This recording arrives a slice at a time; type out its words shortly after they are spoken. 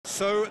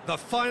So, the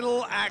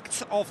final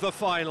act of the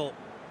final.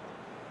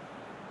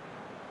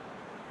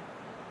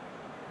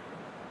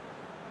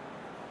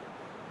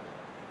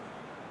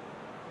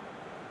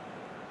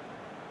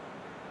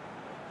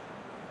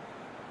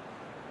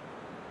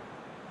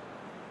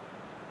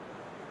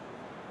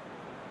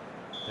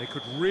 They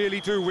could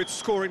really do with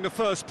scoring the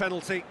first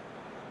penalty.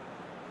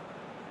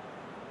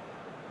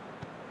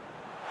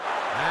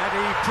 And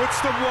he puts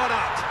them one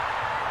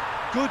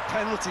up. Good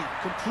penalty,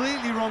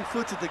 completely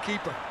wrong-footed the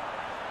keeper.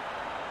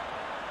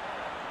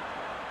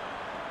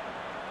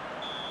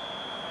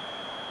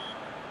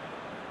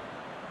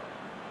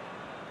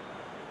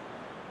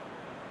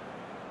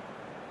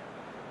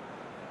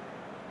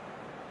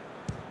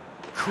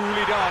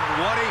 Coolly done,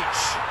 one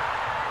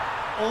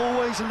each.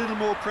 Always a little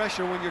more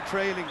pressure when you're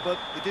trailing, but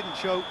it didn't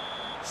show.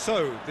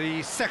 So,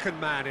 the second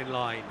man in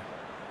line.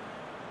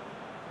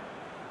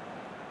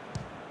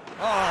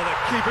 Oh,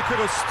 the keeper could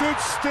have stood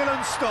still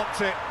and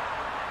stopped it.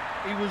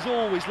 He was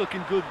always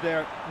looking good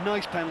there.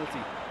 Nice penalty.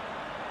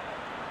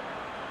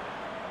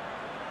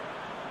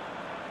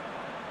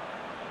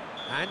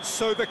 And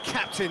so the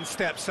captain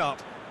steps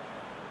up.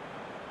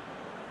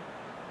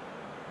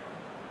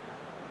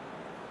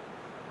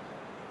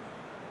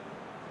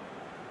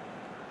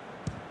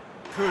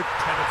 Good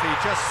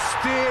penalty, just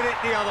steered it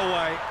the other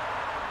way.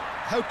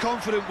 How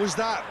confident was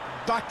that?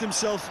 Backed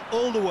himself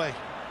all the way.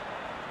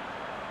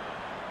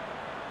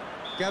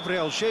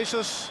 Gabriel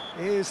Jesus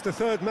is the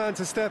third man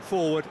to step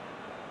forward.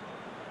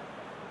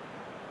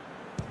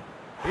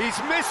 He's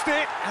missed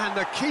it, and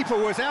the keeper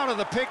was out of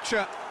the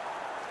picture.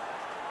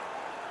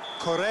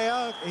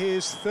 Correa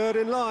is third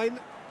in line.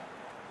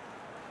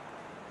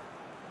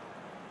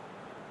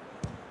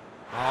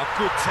 Oh,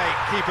 good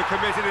take, keeper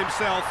committed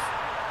himself.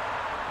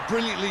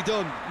 Brilliantly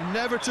done.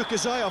 Never took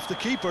his eye off the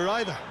keeper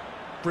either.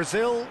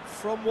 Brazil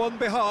from one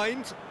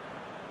behind.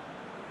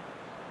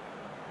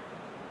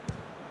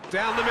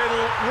 Down the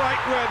middle, right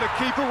where the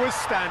keeper was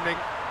standing.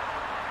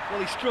 Well,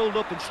 he strolled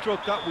up and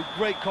struck that with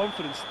great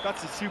confidence.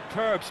 That's a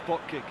superb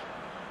spot kick.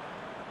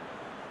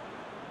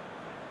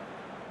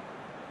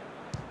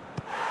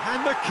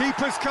 And the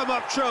keeper's come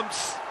up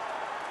trumps.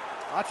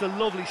 That's a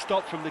lovely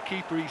stop from the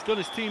keeper. He's done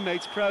his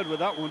teammates proud with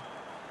that one.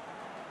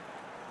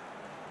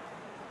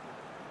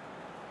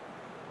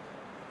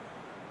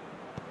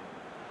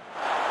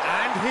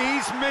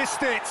 He's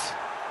missed it.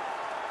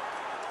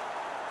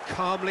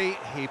 Calmly,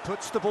 he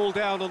puts the ball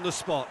down on the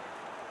spot.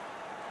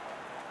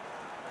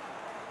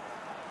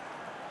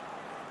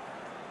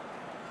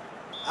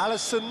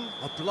 Alisson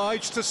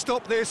obliged to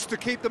stop this to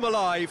keep them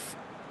alive.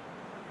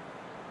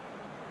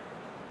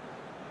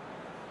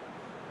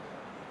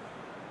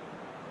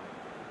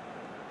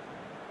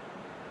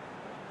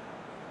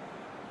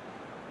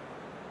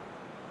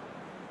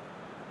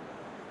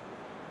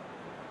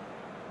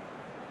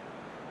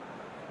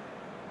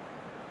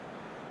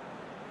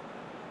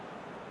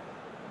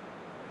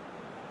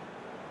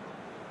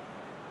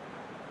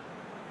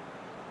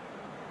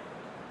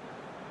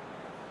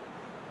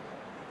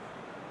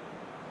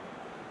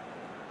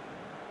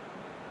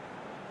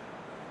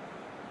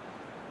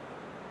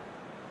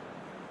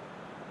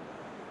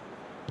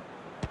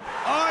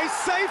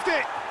 Saved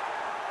it!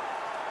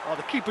 Oh,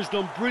 the keeper's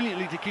done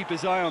brilliantly to keep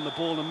his eye on the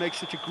ball and make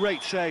such a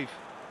great save.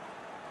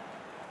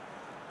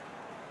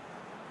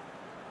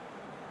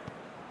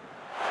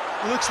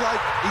 Looks like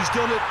he's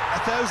done it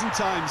 1,000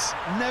 times.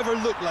 Never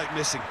looked like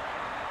missing.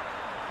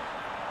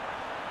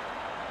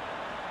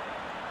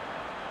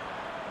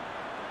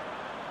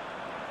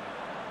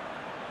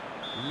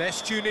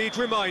 Lest you need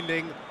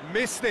reminding,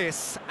 miss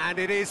this and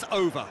it is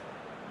over.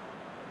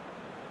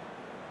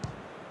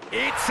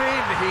 It's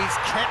in, he's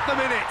kept them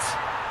in it.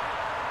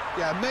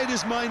 Yeah, made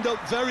his mind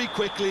up very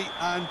quickly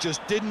and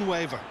just didn't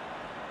waver.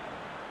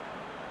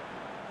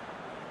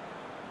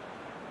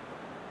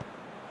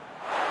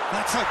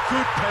 That's a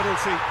good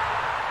penalty.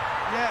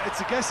 Yeah,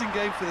 it's a guessing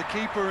game for the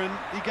keeper and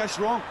he guessed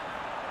wrong.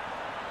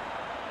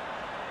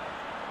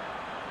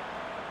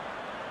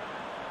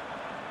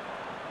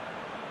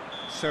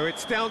 So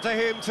it's down to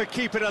him to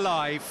keep it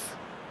alive.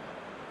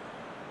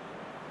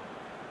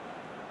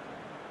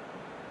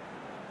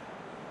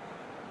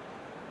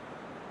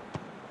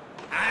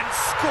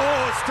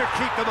 Scores to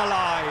keep them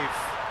alive.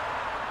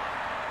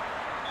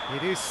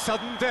 It is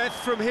sudden death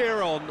from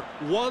here on.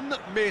 One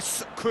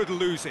miss could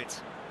lose it.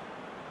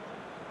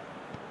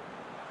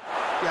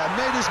 Yeah,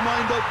 made his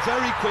mind up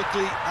very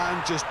quickly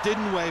and just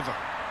didn't waver.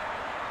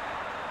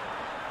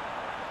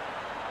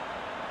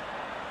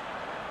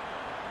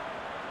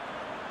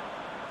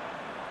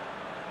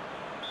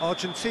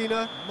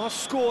 Argentina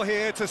must score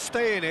here to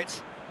stay in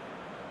it.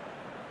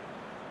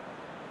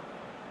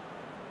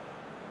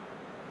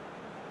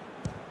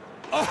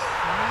 Oh,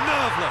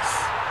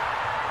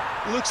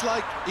 nerveless. Looks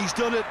like he's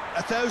done it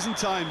 1,000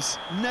 times.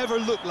 Never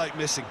looked like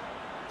missing.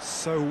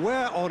 So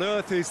where on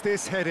earth is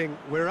this heading?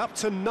 We're up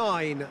to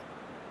 9. Well,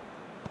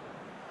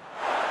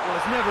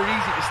 it's never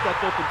easy to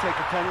step up and take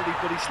a penalty,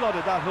 but he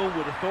slotted that home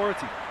with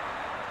authority.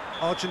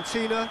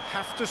 Argentina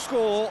have to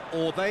score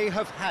or they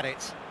have had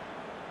it.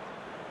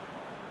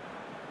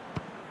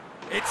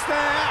 It's there,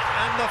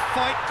 and the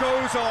fight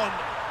goes on.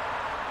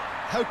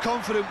 How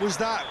confident was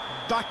that?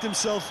 Backed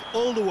himself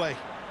all the way.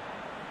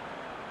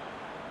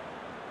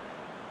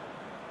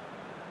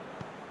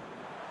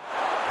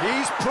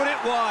 He's put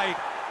it wide.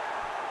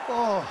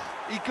 Oh,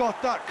 he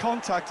got that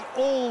contact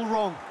all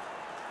wrong.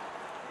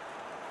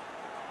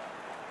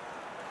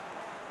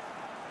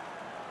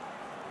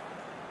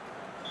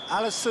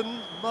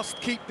 Alisson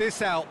must keep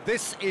this out.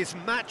 This is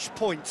match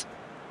point.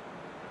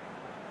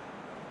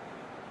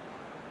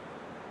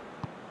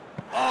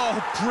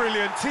 Oh,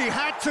 brilliant. He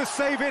had to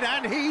save it,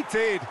 and he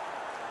did.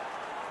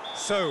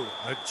 So,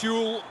 a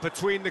duel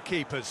between the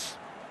keepers.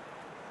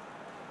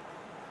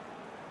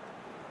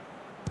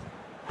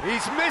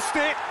 He's missed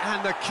it,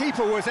 and the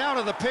keeper was out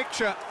of the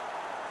picture.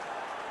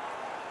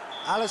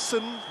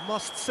 Alisson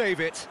must save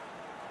it.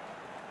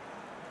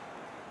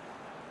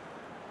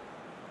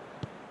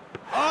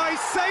 Oh, he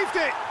saved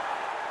it!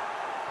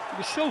 He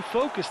was so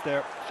focused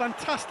there.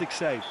 Fantastic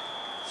save.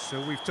 So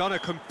we've done a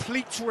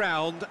complete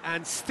round,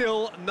 and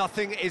still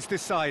nothing is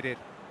decided.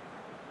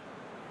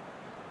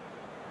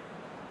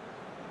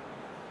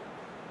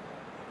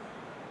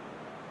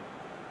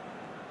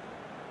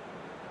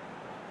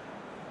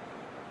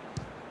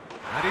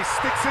 And he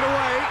sticks it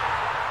away.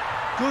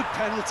 Good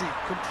penalty.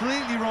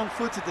 Completely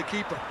wrong-footed, the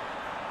keeper.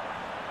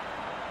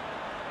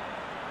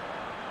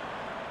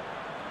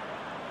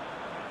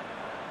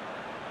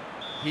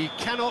 He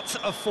cannot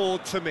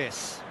afford to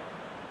miss.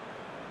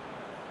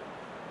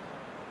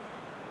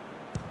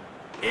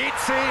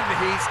 It's in,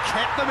 he's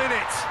kept them in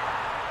it.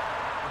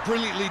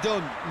 Brilliantly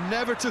done.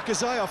 Never took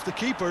his eye off the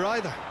keeper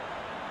either.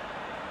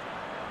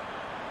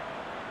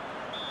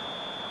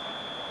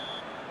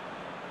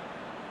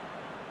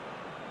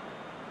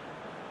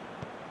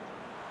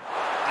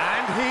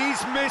 And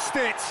he's missed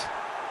it.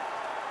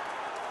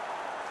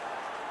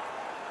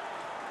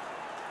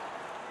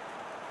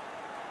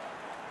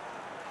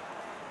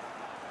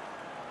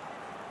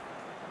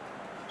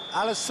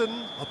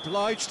 Alisson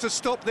obliged to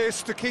stop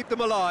this to keep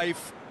them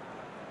alive.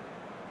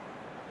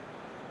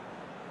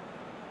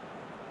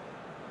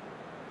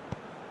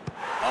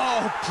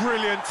 Oh,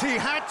 brilliant. He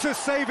had to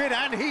save it,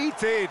 and he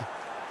did.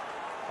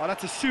 Oh,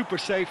 that's a super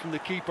save from the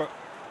keeper.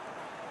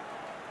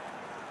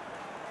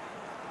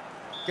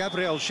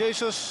 Gabriel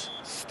Jesus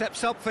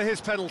steps up for his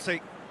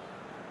penalty.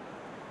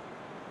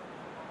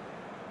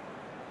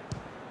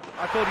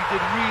 I thought he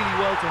did really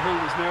well to hold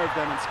his nerve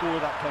then and score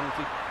that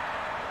penalty.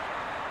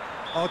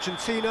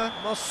 Argentina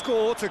must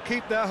score to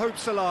keep their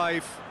hopes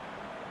alive.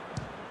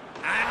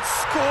 And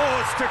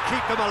scores to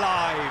keep them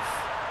alive.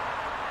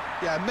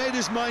 Yeah, made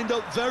his mind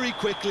up very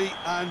quickly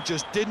and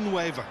just didn't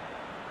waver.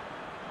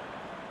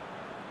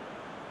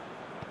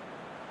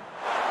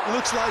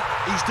 Looks like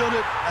he's done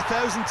it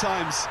 1,000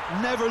 times.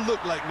 Never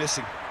looked like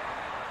missing.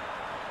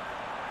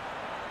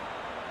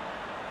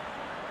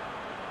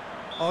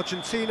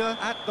 Argentina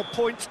at the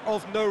point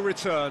of no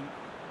return.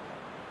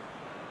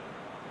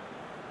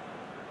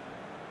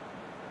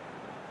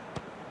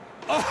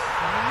 Oh,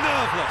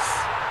 nerveless.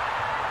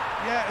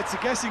 Yeah, it's a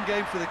guessing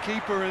game for the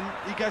keeper and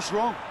he guessed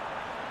wrong.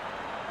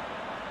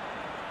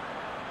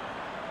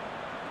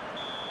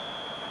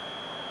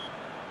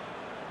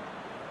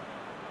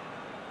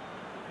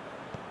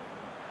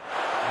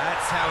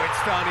 That's how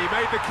it's done. He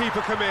made the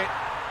keeper commit.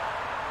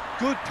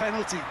 Good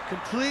penalty.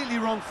 Completely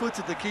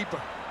wrong-footed, the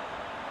keeper.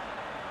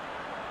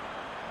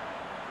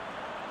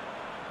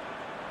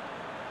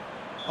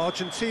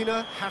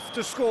 Argentina have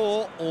to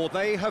score or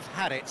they have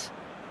had it.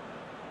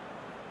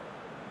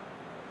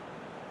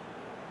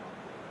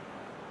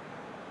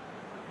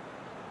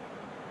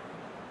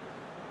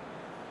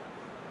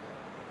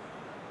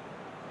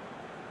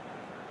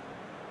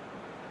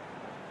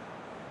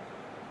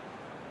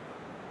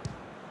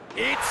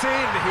 It's in,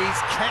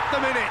 he's kept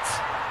them in it.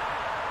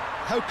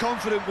 How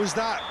confident was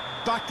that?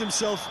 Backed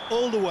himself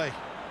all the way.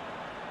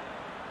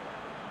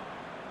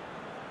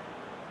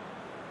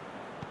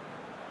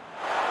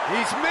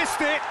 He's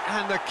missed it,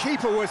 and the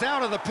keeper was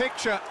out of the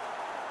picture.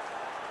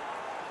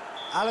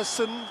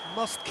 Alisson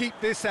must keep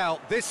this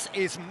out. This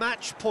is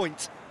match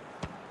point.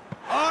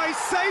 Oh, he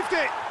saved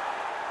it!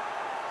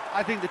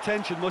 I think the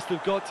tension must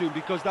have got to him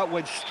because that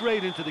went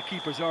straight into the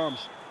keeper's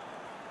arms.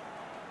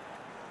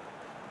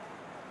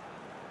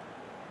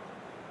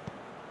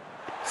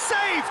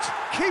 Saved!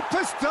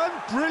 Keeper's done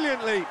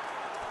brilliantly.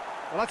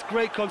 Well, that's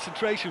great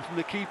concentration from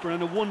the keeper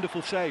and a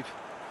wonderful save.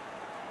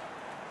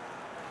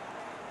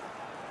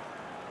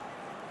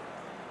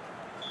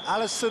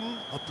 Alisson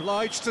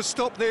obliged to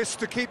stop this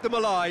to keep them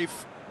alive.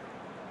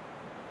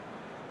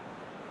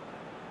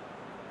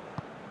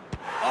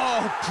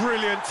 Oh,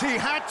 brilliant. He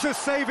had to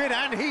save it,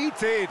 and he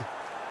did.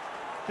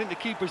 I think the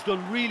keeper's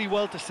done really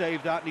well to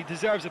save that, and he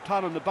deserves a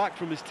pat on the back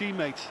from his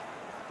teammates.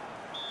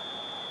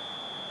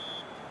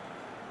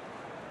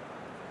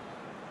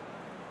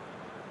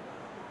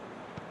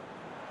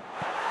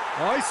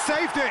 Oh, he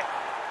saved it.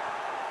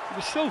 He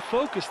was so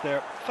focused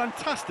there.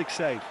 Fantastic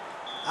save.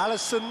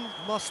 Alisson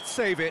must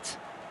save it.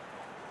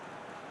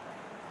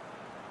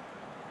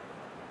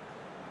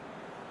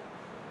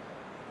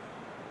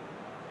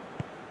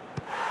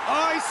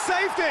 Oh, he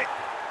saved saved it!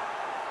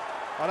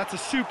 Oh, that's a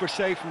super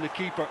save from the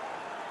keeper.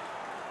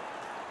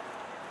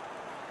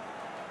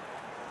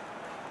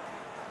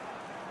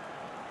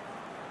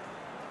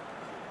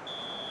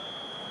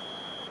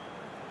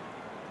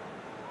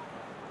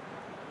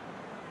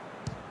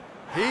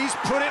 He's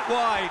put it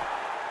wide.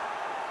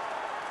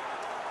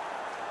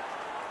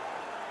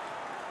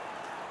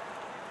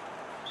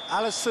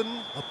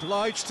 Alisson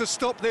obliged to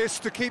stop this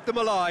to keep them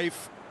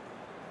alive.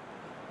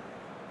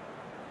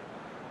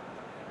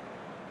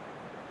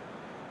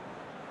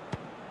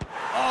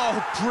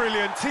 Oh,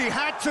 brilliant. He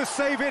had to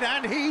save it,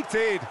 and he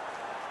did.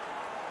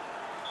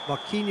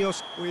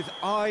 Marquinhos with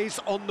eyes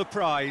on the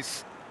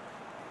prize.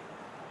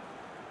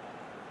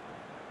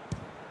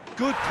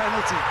 Good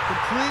penalty.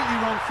 Completely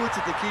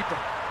wrong-footed, the keeper.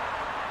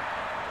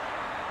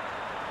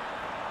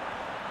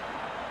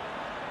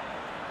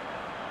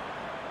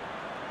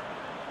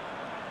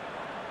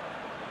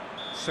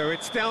 So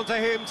it's down to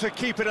him to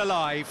keep it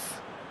alive.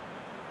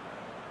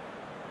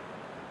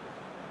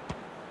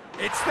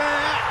 It's there,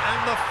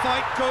 and the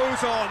fight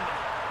goes on.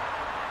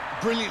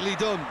 Brilliantly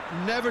done.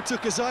 Never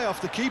took his eye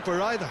off the keeper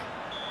either.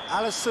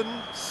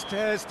 Alisson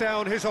stares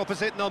down his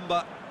opposite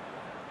number.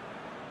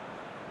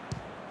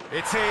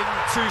 It's in,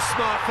 too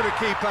smart for the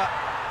keeper.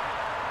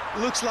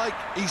 Looks like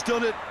he's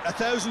done it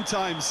 1,000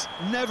 times.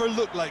 Never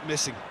looked like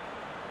missing.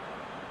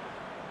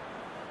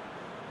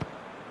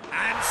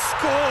 And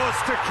scores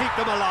to keep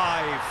them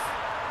alive.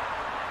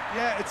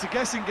 Yeah, it's a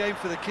guessing game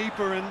for the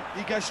keeper, and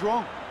he guessed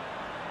wrong.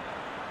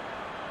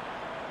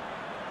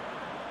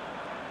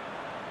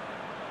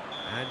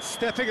 And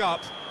stepping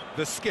up,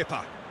 the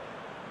skipper.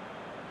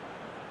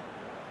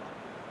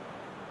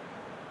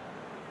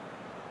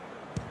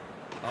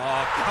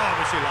 Oh,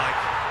 calm as you like.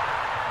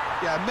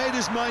 Yeah, made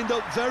his mind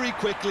up very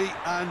quickly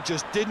and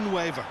just didn't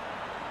waver.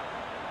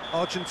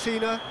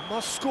 Argentina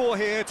must score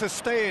here to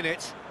stay in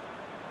it.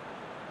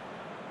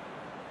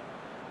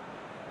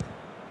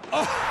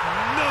 Oh,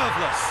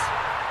 nerveless.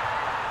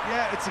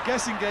 Yeah, it's a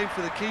guessing game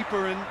for the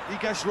keeper, and he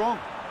guessed wrong.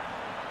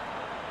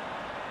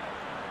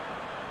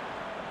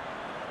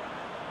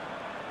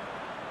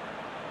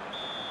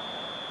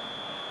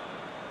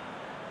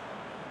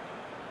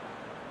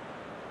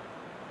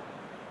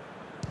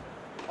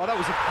 Oh, that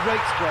was a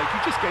great strike.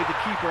 He just gave the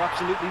keeper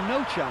absolutely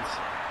no chance.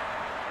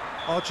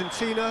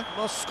 Argentina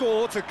must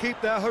score to keep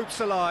their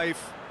hopes alive.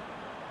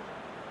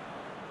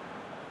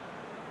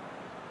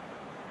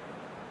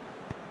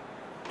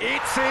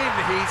 It's in,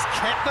 he's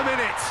kept them in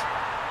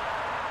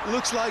it.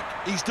 Looks like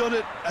he's done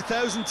it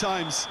 1,000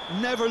 times.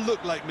 Never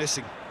looked like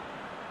missing.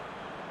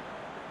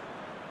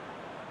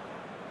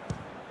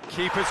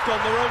 Keeper's gone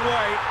the wrong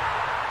way.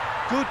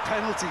 Good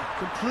penalty.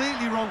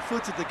 Completely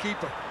wrong-footed, the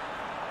keeper.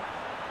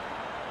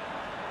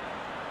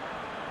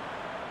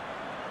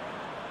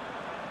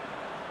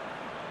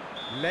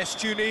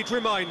 Lest you need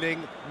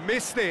reminding,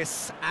 miss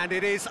this and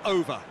it is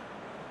over.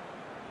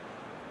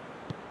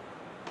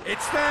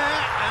 It's there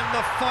and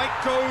the fight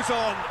goes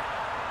on.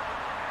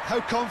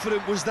 How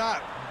confident was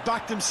that?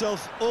 Backed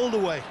himself all the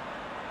way.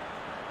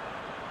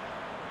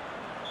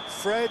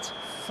 Fred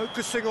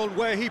focusing on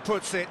where he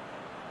puts it.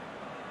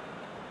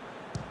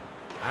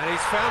 And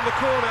he's found the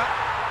corner.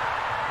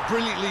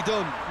 Brilliantly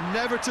done.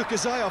 Never took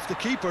his eye off the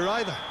keeper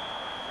either.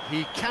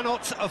 He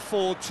cannot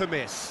afford to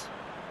miss.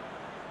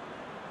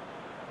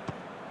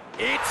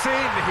 It's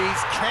in,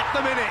 he's kept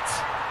them in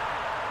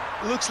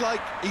it. Looks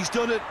like he's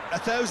done it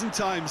 1,000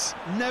 times.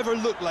 Never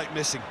looked like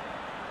missing.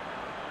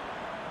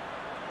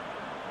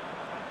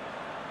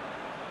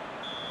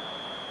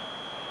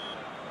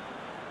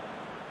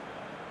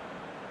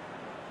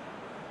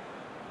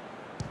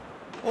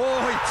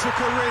 Oh, he took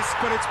a risk,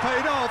 but it's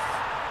paid off.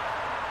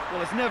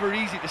 Well, it's never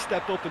easy to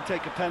step up and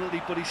take a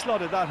penalty, but he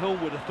slotted that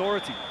home with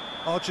authority.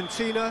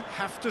 Argentina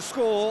have to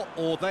score,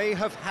 or they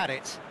have had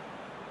it.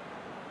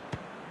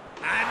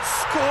 And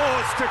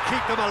scores to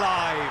keep them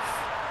alive.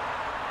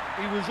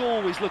 He was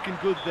always looking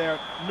good there.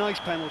 Nice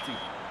penalty.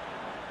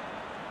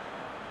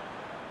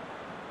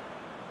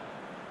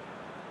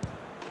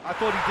 I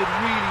thought he did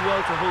really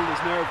well to hold his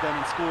nerve then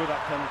and score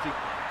that penalty.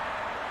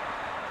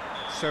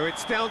 So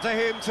it's down to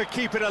him to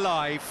keep it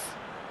alive.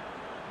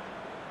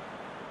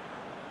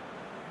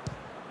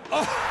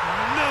 Oh,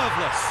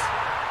 nerveless.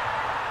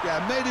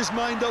 Yeah, made his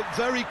mind up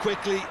very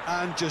quickly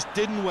and just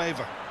didn't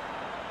waver.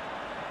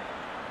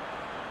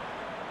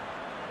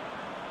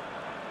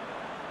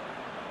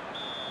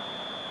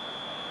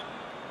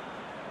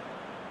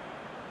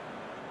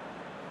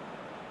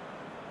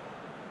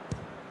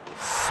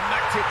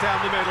 Smacked it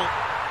down the middle.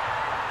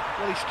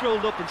 Well, he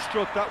strolled up and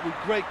struck that with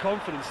great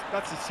confidence.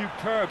 That's a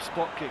superb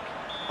spot kick.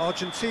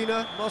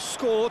 Argentina must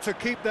score to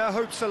keep their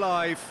hopes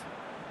alive.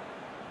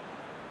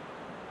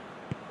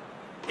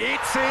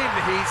 It's in,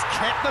 he's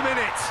kept them in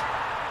it.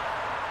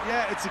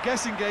 Yeah, it's a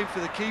guessing game for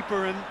the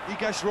keeper, and he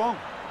guessed wrong.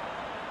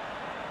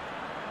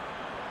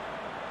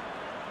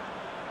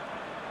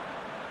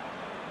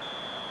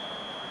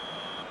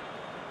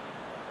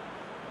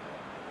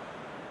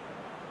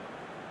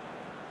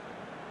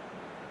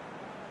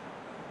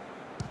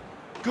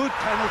 Good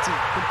penalty.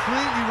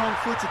 Completely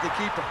wrong-footed, the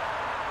keeper.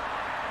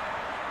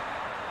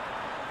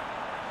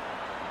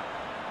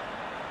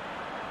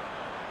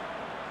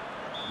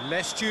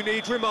 Lest you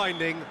need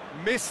reminding,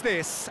 miss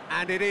this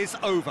and it is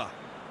over.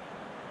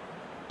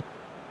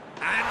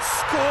 And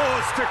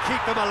scores to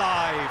keep them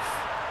alive.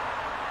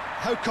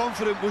 How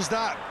confident was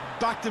that?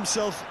 Backed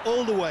himself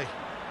all the way.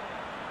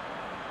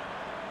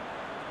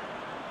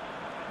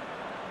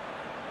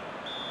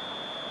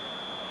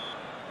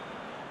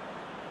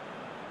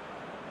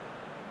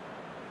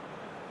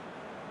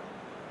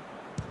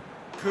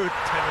 Good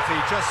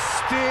penalty,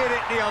 just steered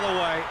it the other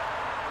way.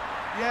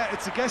 Yeah,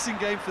 it's a guessing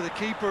game for the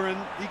keeper and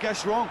he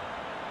guessed wrong.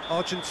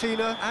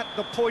 Argentina at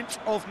the point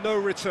of no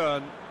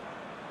return.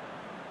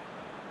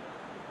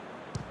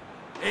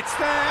 It's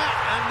there,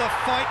 and the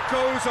fight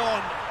goes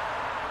on.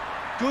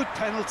 Good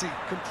penalty,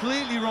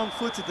 completely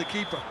wrong-footed the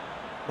keeper.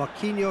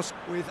 Marquinhos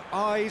with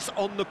eyes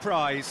on the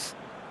prize.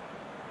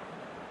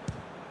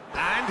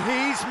 And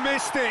he's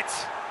missed it.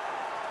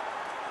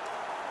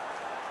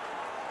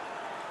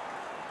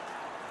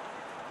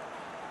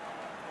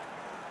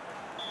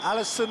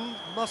 Alisson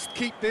must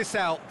keep this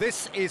out.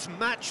 This is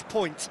match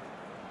point.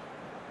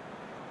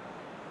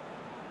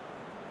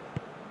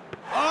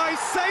 Oh, he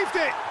saved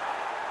it!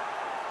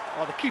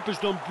 Oh, the keeper's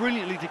done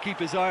brilliantly to keep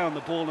his eye on the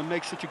ball and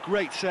make such a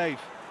great save.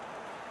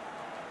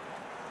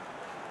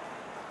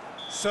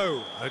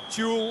 So, a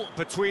duel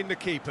between the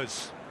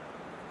keepers.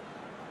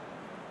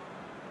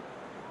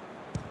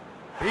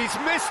 He's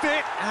missed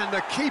it, and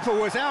the keeper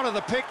was out of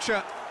the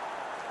picture.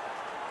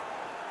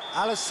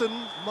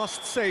 Alisson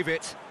must save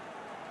it.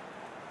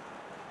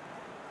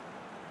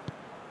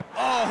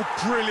 Oh,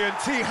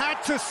 brilliant! He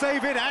had to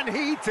save it, and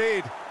he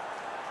did.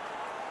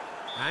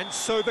 And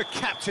so the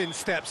captain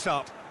steps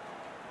up.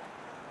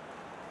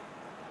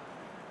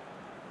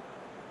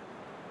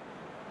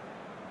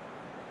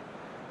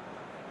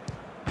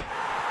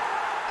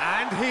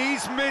 And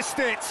he's missed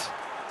it.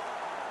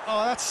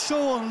 Oh, that's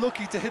so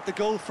unlucky to hit the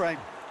goal frame.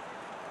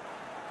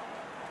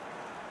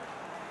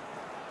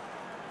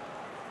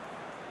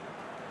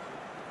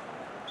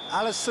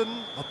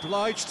 Alisson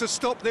obliged to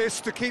stop this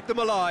to keep them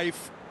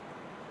alive.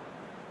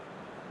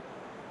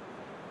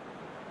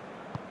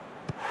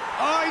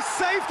 Oh, he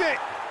saved it!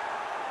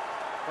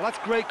 Well, that's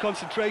great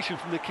concentration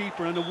from the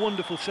keeper and a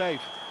wonderful save.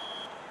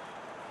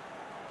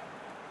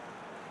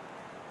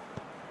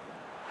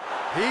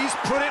 He's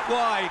put it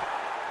wide.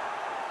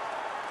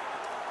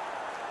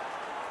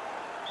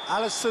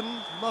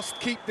 Alisson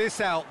must keep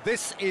this out.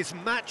 This is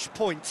match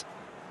point.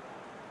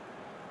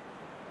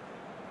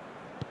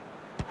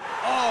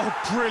 Oh,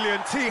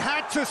 brilliant. He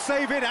had to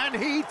save it, and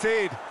he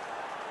did.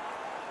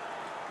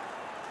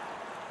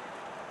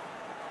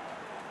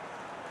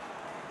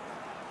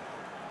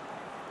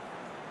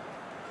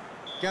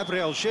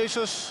 Gabriel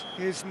Jesus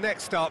is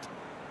next up.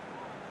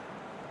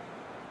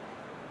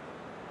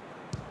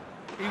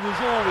 He was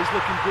always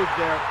looking good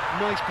there.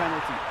 Nice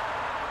penalty.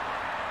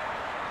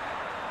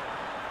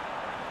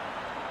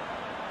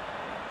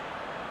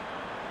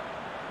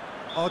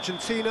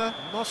 Argentina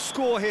must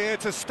score here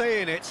to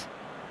stay in it.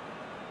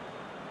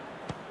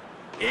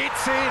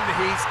 It's in,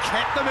 he's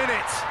kept them in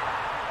it.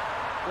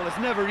 Well, it's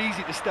never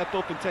easy to step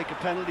up and take a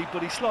penalty,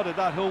 but he slotted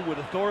that home with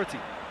authority.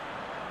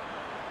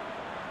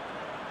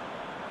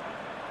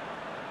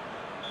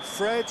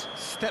 Fred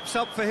steps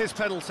up for his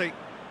penalty.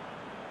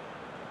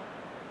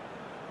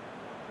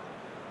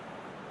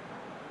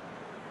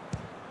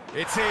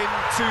 It's in,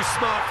 too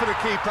smart for the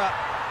keeper.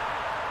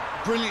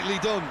 Brilliantly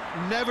done.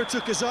 Never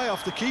took his eye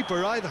off the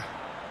keeper either.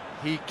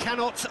 He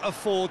cannot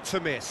afford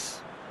to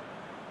miss.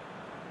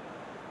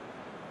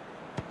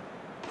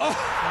 Oh,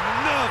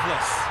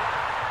 nerveless.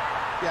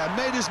 Yeah,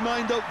 made his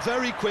mind up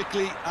very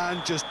quickly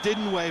and just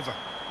didn't waver.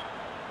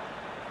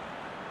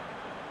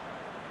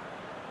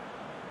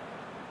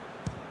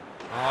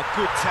 Oh,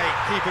 good take.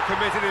 Keeper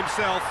committed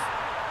himself.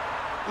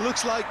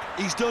 Looks like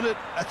he's done it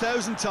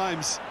 1,000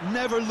 times.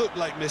 Never looked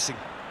like missing.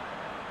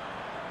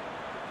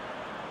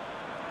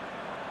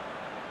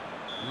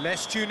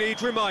 Lest you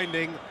need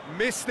reminding,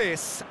 miss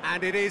this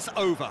and it is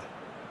over.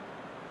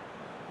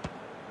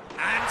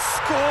 And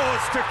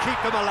scores to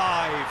keep them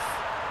alive.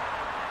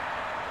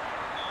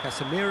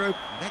 Casemiro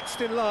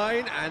next in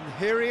line, and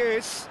here he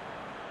is.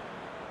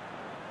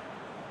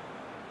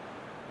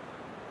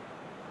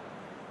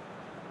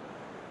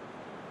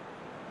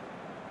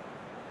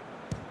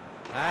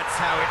 That's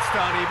how it's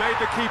done. He made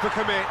the keeper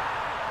commit.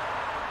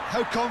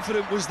 How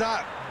confident was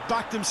that?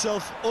 Backed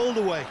himself all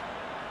the way.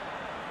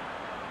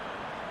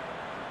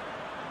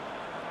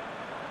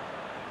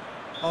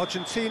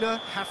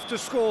 Argentina have to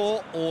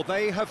score or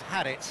they have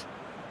had it.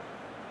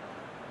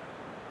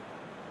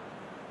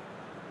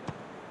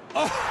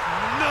 Oh,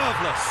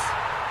 nerveless.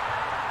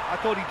 I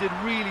thought he did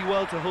really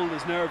well to hold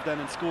his nerve then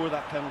and score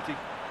that penalty.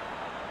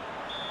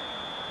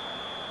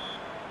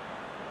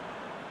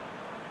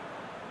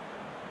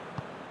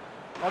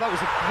 Oh, that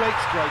was a great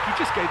strike. He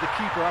just gave the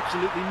keeper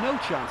absolutely no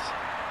chance.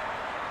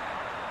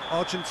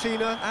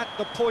 Argentina at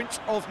the point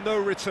of no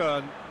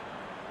return.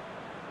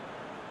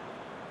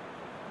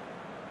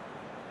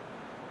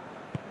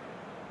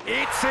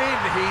 It's in,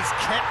 he's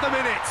kept them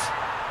in it.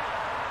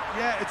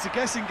 Yeah, it's a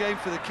guessing game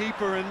for the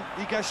keeper and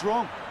he guessed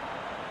wrong.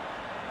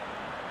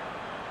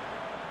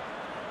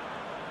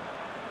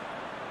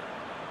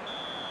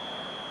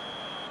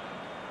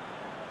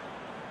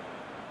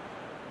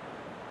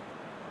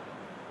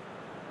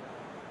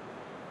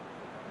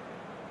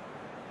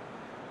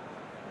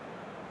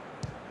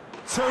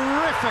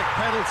 Terrific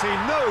penalty,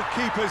 no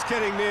keeper's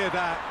getting near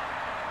that.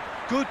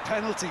 Good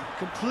penalty,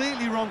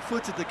 completely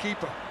wrong-footed the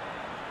keeper.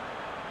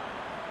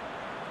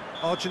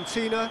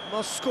 Argentina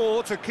must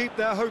score to keep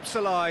their hopes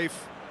alive.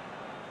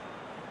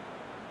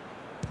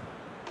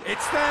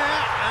 It's there,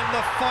 and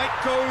the fight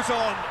goes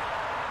on.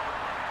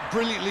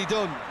 Brilliantly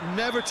done,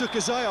 never took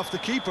his eye off the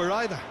keeper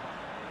either.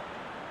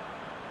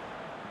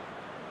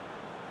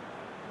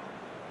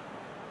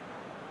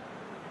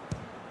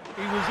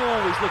 He was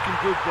always looking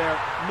good there,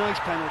 nice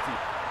penalty.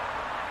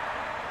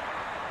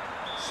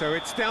 So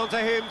it's down to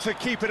him to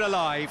keep it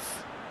alive.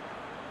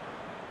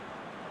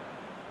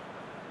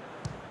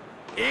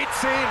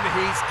 It's in,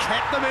 he's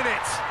kept them in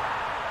it.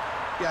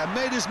 Yeah,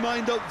 made his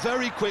mind up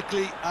very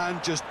quickly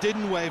and just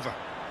didn't waver.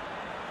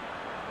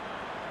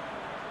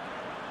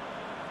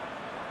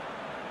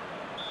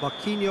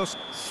 Marquinhos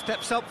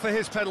steps up for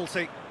his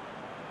penalty.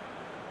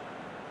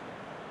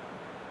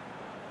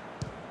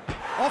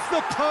 Off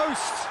the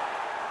post!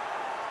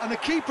 And the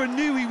keeper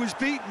knew he was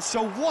beaten,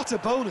 so what a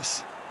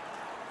bonus.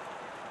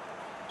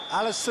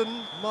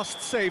 Alisson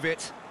must save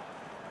it.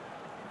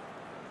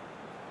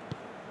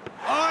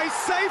 Oh, he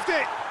saved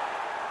it!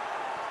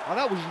 Oh,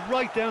 that was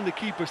right down the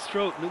keeper's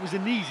throat, and it was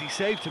an easy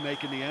save to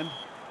make in the end.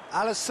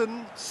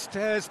 Alisson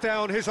stares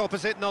down his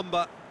opposite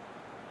number.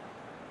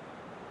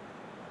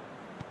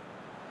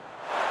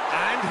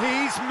 And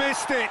he's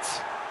missed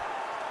it.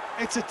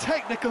 It's a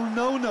technical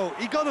no-no.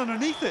 He got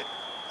underneath it.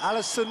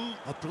 Alisson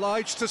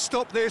obliged to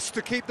stop this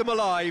to keep them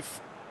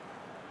alive.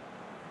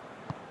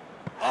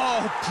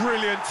 Oh,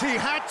 brilliant. He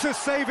had to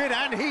save it,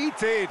 and he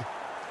did.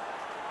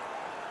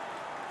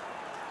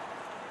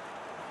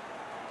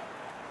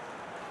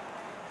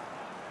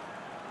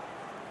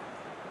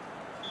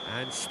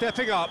 And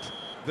stepping up,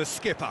 the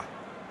skipper.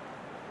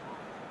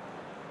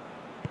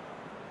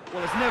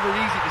 Well, it's never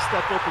easy to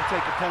step up and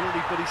take a penalty,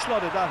 but he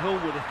slotted that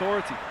home with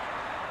authority.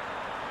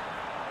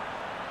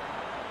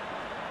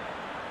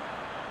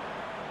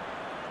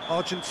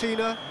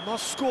 Argentina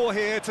must score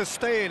here to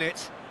stay in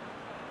it.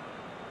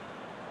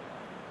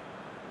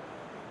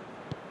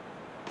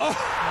 Oh,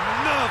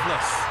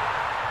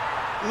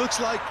 nerveless. Looks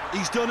like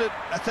he's done it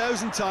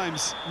 1,000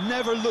 times.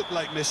 Never looked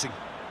like missing.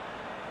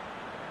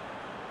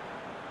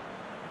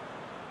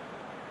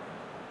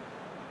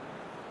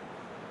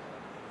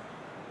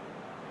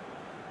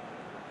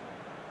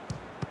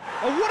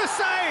 Oh, what a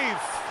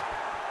save!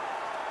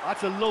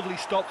 That's a lovely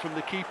stop from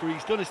the keeper.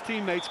 He's done his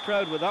teammates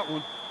proud with that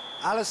one.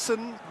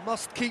 Alisson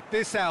must keep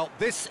this out.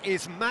 This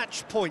is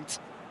match point.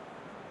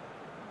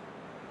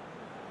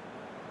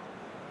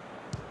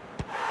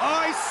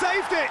 Oh, he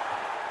saved it!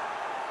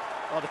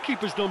 Oh, the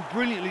keeper's done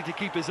brilliantly to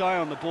keep his eye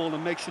on the ball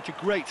and make such a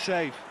great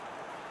save.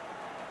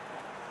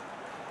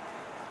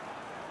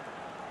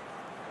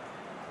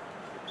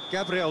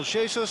 Gabriel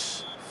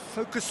Jesus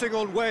focusing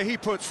on where he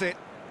puts it.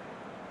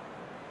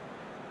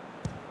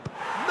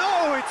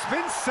 No, it's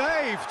been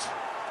saved!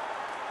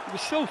 He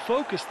was so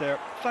focused there.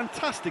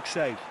 Fantastic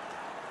save.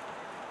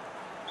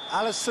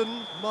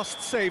 Alisson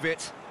must save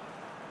it.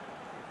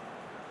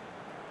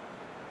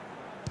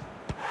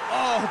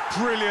 Oh,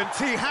 brilliant.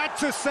 He had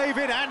to save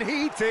it, and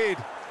he did.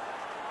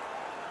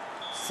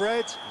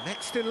 Fred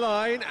next in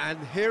line, and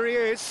here he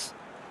is.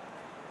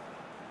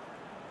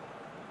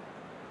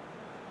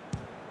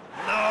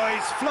 No,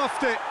 he's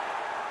fluffed it.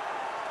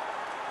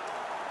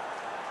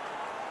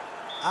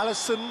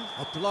 Alisson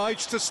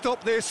obliged to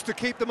stop this to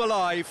keep them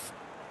alive.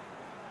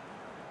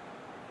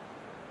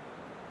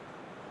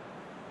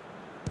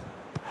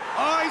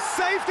 Oh, he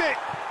saved it!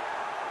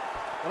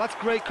 Well, that's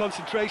great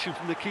concentration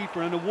from the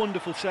keeper and a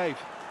wonderful save.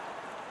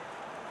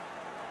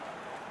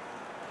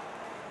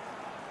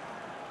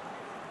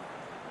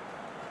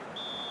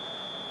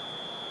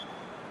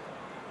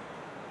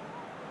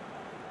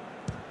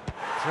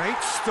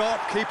 Great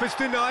stop, keeper's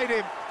denied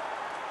him.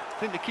 I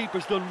think the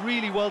keeper's done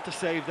really well to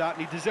save that,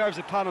 and he deserves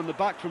a pat on the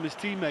back from his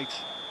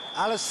teammates.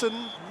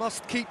 Alisson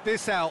must keep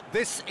this out.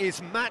 This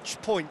is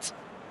match point.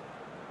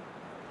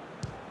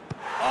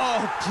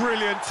 Oh,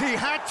 brilliant. He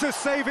had to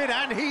save it,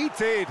 and he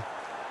did.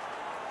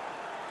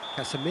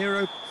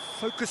 Casemiro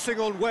focusing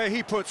on where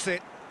he puts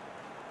it.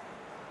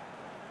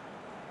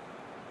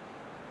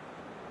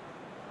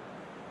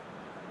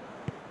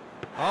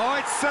 Oh,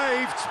 it's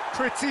saved.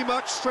 Pretty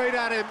much straight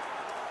at him.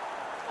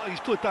 Oh, he's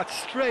put that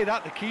straight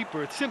at the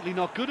keeper. It's simply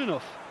not good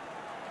enough.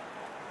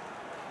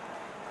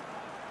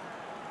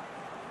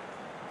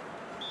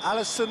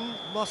 Alisson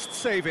must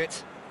save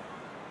it.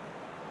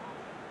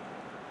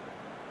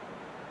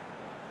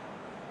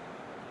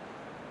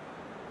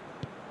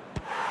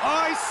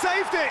 Oh, he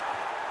saved it!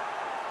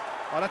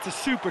 Oh, that's a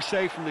super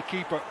save from the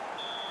keeper.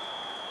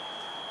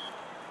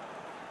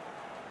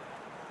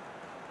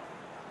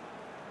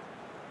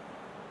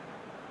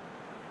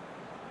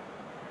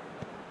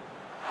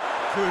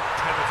 Good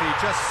penalty,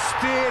 just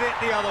steered it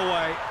the other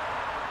way.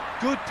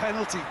 Good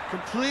penalty,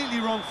 completely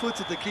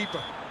wrong-footed the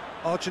keeper.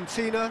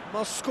 Argentina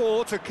must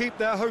score to keep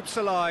their hopes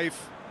alive.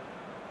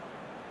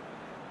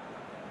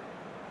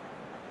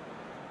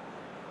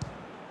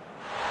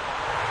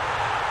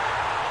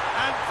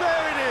 And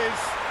there it is,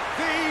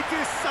 The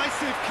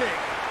decisive kick.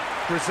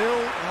 Brazil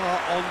are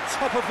on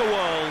top of the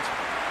world.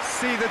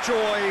 See the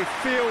joy,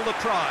 feel the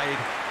pride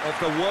of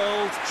the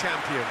world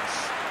champions.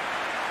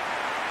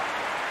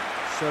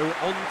 So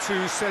on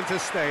to centre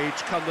stage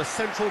come the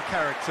central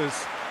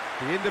characters,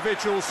 the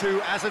individuals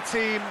who, as a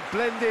team,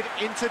 blended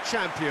into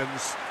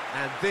champions,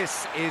 and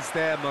this is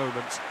their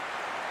moment.